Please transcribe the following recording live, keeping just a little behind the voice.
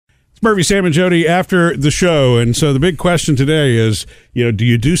Murphy, Sam, and Jody after the show. And so the big question today is, do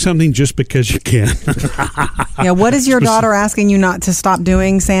you do something just because you can? Yeah, what is your daughter asking you not to stop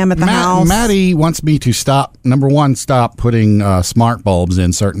doing, Sam, at the house? Maddie wants me to stop putting smart bulbs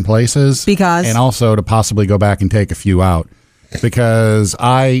in certain places. Because? And also to possibly go back and take a few out. Because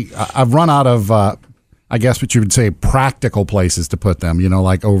I've run out of, I guess what you would say, practical places to put them,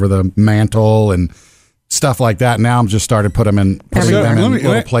 like over the mantle and stuff like that. Now I'm just started putting them in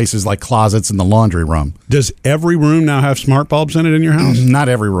little places like closets in the laundry room. Does every room now have smart bulbs in it in your house? Not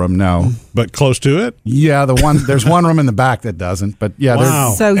every room, no. But close to it? Yeah, there's one room in the back that doesn't. But yeah,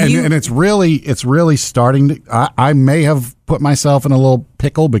 wow. And it's really starting to. I may have put myself in a little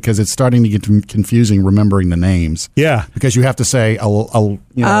pickle because it's starting to get confusing remembering the names. Yeah, because you have to say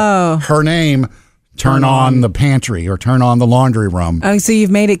her name. Turn on the pantry or turn on the laundry room. Oh, so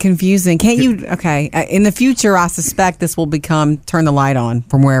you've made it confusing. Can't you? Okay. In the future, I suspect this will become turn the light on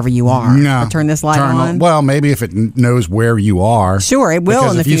from wherever you are. No. Or turn this light on. Well, maybe if it knows where you are. Sure, it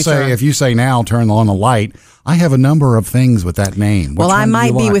will in the future. If you say now, turn on the light, I have a number of things with that name. Well, I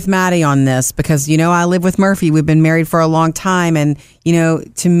might be with Maddie on this because, I live with Murphy. We've been married for a long time. And,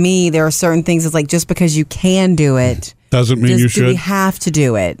 to me, there are certain things it's like just because you can do it. Doesn't mean you should. Do we have to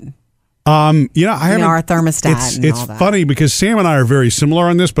do it? I haven't. Our thermostat. It's funny because Sam and I are very similar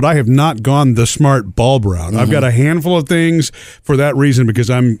on this, but I have not gone the smart bulb route. I've got a handful of things for that reason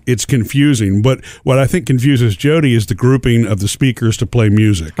because it's confusing. But what I think confuses Jody is the grouping of the speakers to play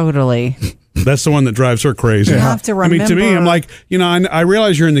music. Totally. That's the one that drives her crazy. You have to remember. To me, I'm like, I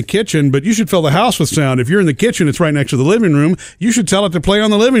realize you're in the kitchen, but you should fill the house with sound. If you're in the kitchen, it's right next to the living room. You should tell it to play on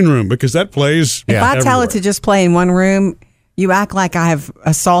the living room because that plays. If I tell everywhere. it to just play in one room, you act like I have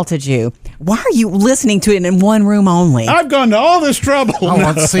assaulted you. Why are you listening to it in one room only? I've gone to all this trouble. Oh,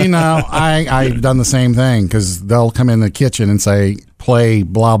 let's see now. I've done the same thing because they'll come in the kitchen and say, play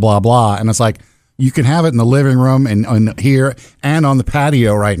blah, blah, blah. And it's like, you can have it in the living room and here and on the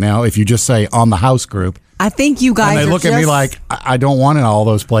patio right now if you just say on the house group. I think you guys and they look at me like, I don't want it in all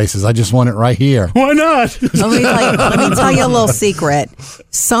those places. I just want it right here. Why not? Let me tell you a little secret.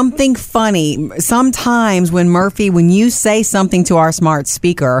 Something funny. Sometimes when you say something to our smart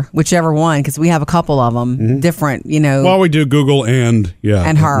speaker, whichever one, because we have a couple of them, different, Well, we do Google and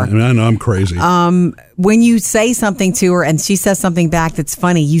her. I know I'm crazy. When you say something to her and she says something back that's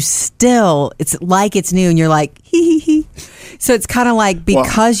funny, it's like it's new and you're like, hee hee hee. So it's kind of like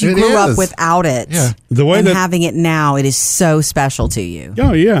because you grew up without it, having it now, it is so special to you.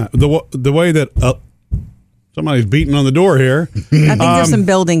 Oh yeah, the way that somebody's beating on the door here. I think there's some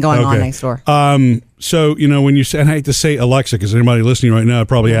building going on next door. So when you say, and I hate to say Alexa because anybody listening right now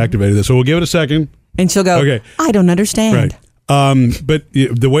probably activated this, so we'll give it a second, and she'll go, "Okay, I don't understand." Right. But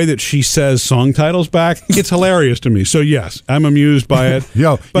the way that she says song titles back, it's hilarious to me. So yes, I'm amused by it. You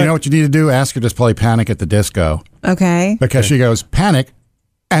know what you need to do? Ask her to play Panic at the Disco. Okay. Because she goes, Panic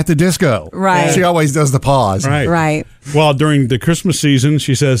at the Disco. Right. She always does the pause. Right. Well, during the Christmas season,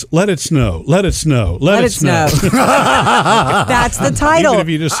 she says, let it snow, let it snow, let it snow. That's the title. Even if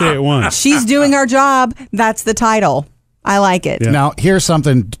you just say it once. She's doing her job. That's the title. I like it. Yeah. Now, here's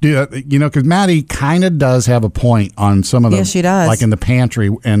something, because Maddie kind of does have a point on some of the... Yes, she does. Like in the pantry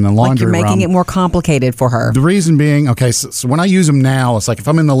and the laundry room. Like you're making it more complicated for her. The reason being, so when I use them now, it's like if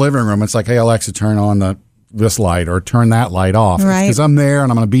I'm in the living room, it's like, hey, Alexa, turn on this light or turn that light off. Right. Because I'm there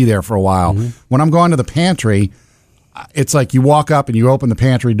and I'm going to be there for a while. Mm-hmm. When I'm going to the pantry... It's like you walk up and you open the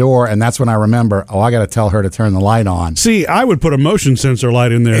pantry door, and that's when I remember, I got to tell her to turn the light on. See, I would put a motion sensor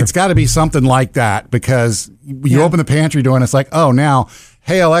light in there. It's got to be something like that because you open the pantry door and it's like, now,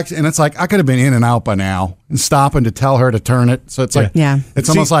 hey, Alexa, and it's like, I could have been in and out by now and stopping to tell her to turn it. So it's like, it's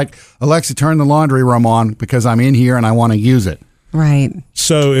almost like, Alexa, turn the laundry room on because I'm in here and I want to use it. Right.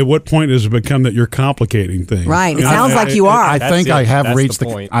 So at what point does it become that you're complicating things? Right. It sounds like you are. I think I have reached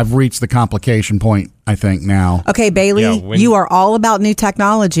I've reached the complication point, I think, now. Okay, Bailey, you are all about new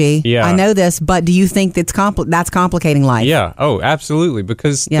technology. Yeah. I know this, but do you think that's complicating life? Yeah. Oh, absolutely.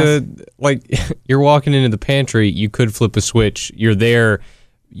 Because you're walking into the pantry, you could flip a switch. You're there.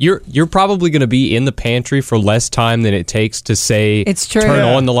 You're probably going to be in the pantry for less time than it takes to say, it's true. Turn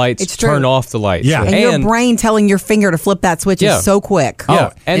on the lights, it's true. Turn off the lights. Yeah. And your brain telling your finger to flip that switch is so quick.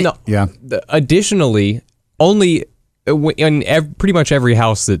 Yeah. Additionally, only in pretty much every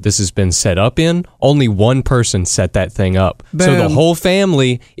house that this has been set up in, only one person set that thing up. Boom. So the whole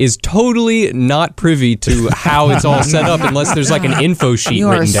family is totally not privy to how it's all set up unless there's like an info sheet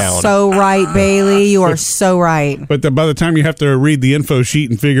written down. You are so right, Bailey. You are so right. But by the time you have to read the info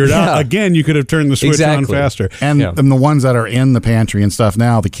sheet and figure it out, again, you could have turned the switch on faster. And the ones that are in the pantry and stuff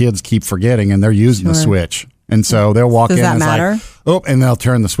now, the kids keep forgetting and they're using the switch. And so they'll walk in and it's like, and they'll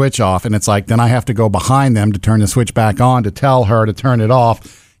turn the switch off. And it's like, then I have to go behind them to turn the switch back on to tell her to turn it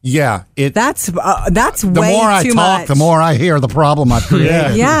off. Yeah, that's way too much. The more I talk, the more I hear the problem I've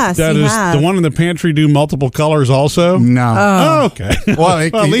created. Yes, the one in the pantry do multiple colors also? No. Oh, okay. Well,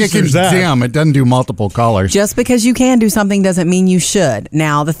 it can dim. It doesn't do multiple colors. Just because you can do something doesn't mean you should.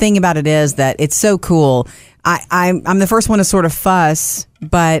 Now, the thing about it is that it's so cool. I'm the first one to sort of fuss,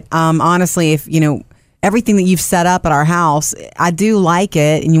 but honestly, if everything that you've set up at our house, I do like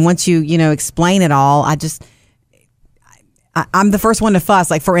it, and once you explain it all, I'm the first one to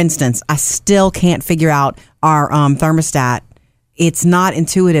fuss. Like, for instance, I still can't figure out our thermostat. It's not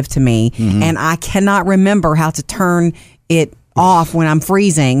intuitive to me, and I cannot remember how to turn it off when I'm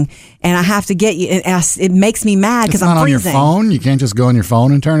freezing, and I have to get you. It makes me mad because I'm freezing. It's not on your phone. You can't just go on your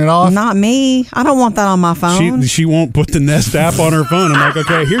phone and turn it off. Not me. I don't want that on my phone. She won't put the Nest app on her phone. I'm like,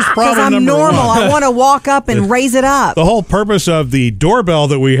 okay, here's problem number one. Because I'm normal. I want to walk up and raise it up. The whole purpose of the doorbell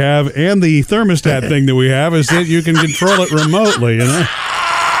that we have and the thermostat thing that we have is that you can control it remotely. And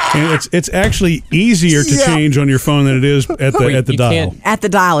it's actually easier to change on your phone than it is at the dial. At the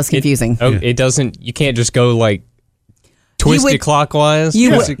dial is confusing. It doesn't. You can't just go like. Twist it clockwise?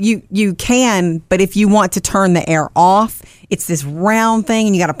 You can, but if you want to turn the air off, it's this round thing,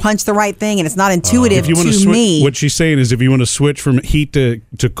 and you got to punch the right thing, and it's not intuitive to me. What she's saying is if you want to switch from heat to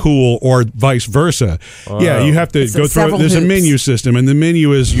cool or vice versa, you have to go through. There's a menu system, and the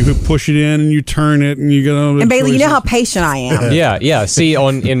menu is you push it in, and you turn it, and you go. And Bailey, you know how patient I am. Yeah. See,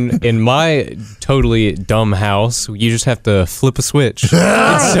 in my totally dumb house, you just have to flip a switch.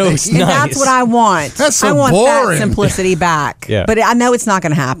 Right. So it's and nice. That's what I want. That's so I want boring. that simplicity back. Yeah. But I know it's not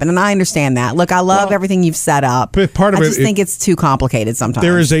going to happen, and I understand that. Look, I love everything you've set up. But part of I just think it's too complicated sometimes.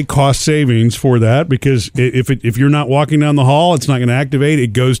 There is a cost savings for that because if you're not walking down the hall, it's not going to activate.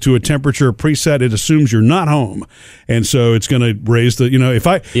 It goes to a temperature preset. It assumes you're not home, and so it's going to raise the.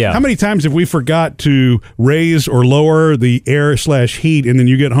 How many times have we forgot to raise or lower the air/heat, and then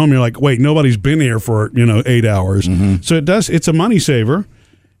you get home, you're like, wait, nobody's been here for 8 hours. So it does. It's a money saver.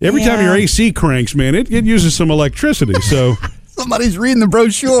 Every time your AC cranks, man, it uses some electricity. So. Somebody's reading the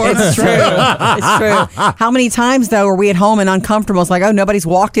brochure. It's true. It's true. How many times, though, are we at home and uncomfortable? It's like, oh, nobody's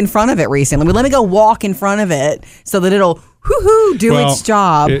walked in front of it recently. Let me go walk in front of it so that it'll do its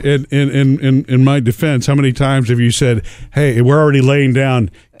job. In my defense, how many times have you said, hey, we're already laying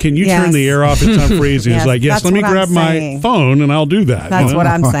down. Can you turn the air off? I'm freezing. It's like, yes, let me grab my phone and I'll do that. That's what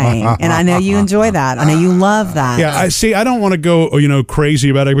I'm saying. And I know you enjoy that. I know you love that. Yeah, I don't want to go, crazy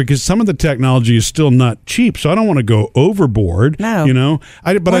about it because some of the technology is still not cheap. So I don't want to go overboard. No.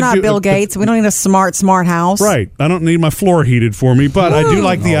 But we're not Bill Gates. We don't need a smart house. Right. I don't need my floor heated for me, but I do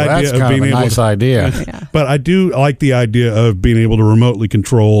like the idea of being able nice idea. But I do like the idea of being able to remotely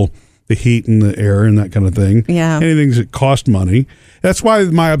control the heat and the air and that kind of thing. Yeah. Anything that cost money. That's why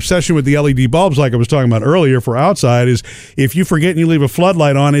my obsession with the LED bulbs, like I was talking about earlier for outside, is if you forget and you leave a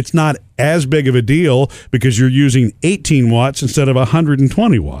floodlight on, it's not as big of a deal because you're using 18 watts instead of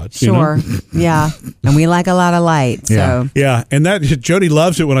 120 watts. Sure. Yeah. And we like a lot of light. So. Yeah. And that Jody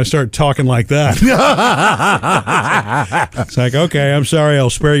loves it when I start talking like that. It's like, okay, I'm sorry. I'll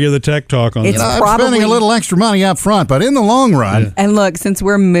spare you the tech talk on that. I'm spending a little extra money up front, but in the long run. Yeah. And look, since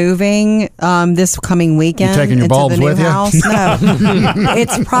we're moving this coming weekend, you taking your bulbs with house, you? No.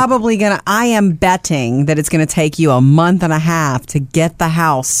 It's probably I am betting that it's going to take you a month and a half to get the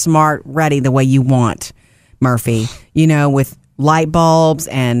house smart ready the way you want, Murphy. With light bulbs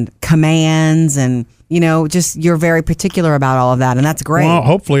and commands and, just you're very particular about all of that. And that's great. Well,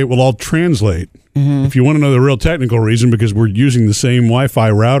 hopefully it will all translate. Mm-hmm. If you want to know the real technical reason, because we're using the same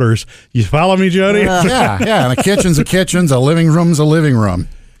Wi-Fi routers. You follow me, Jody? Yeah. And a kitchen's a kitchen, a living room's a living room.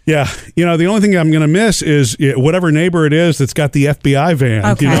 Yeah, the only thing I'm going to miss is whatever neighbor it is that's got the FBI van.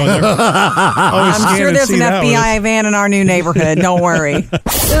 Okay. I'm sure there's an FBI van in our new neighborhood. Don't worry.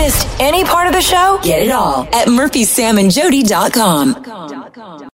 Missed any part of the show? Get it all at murphysamandjody.com.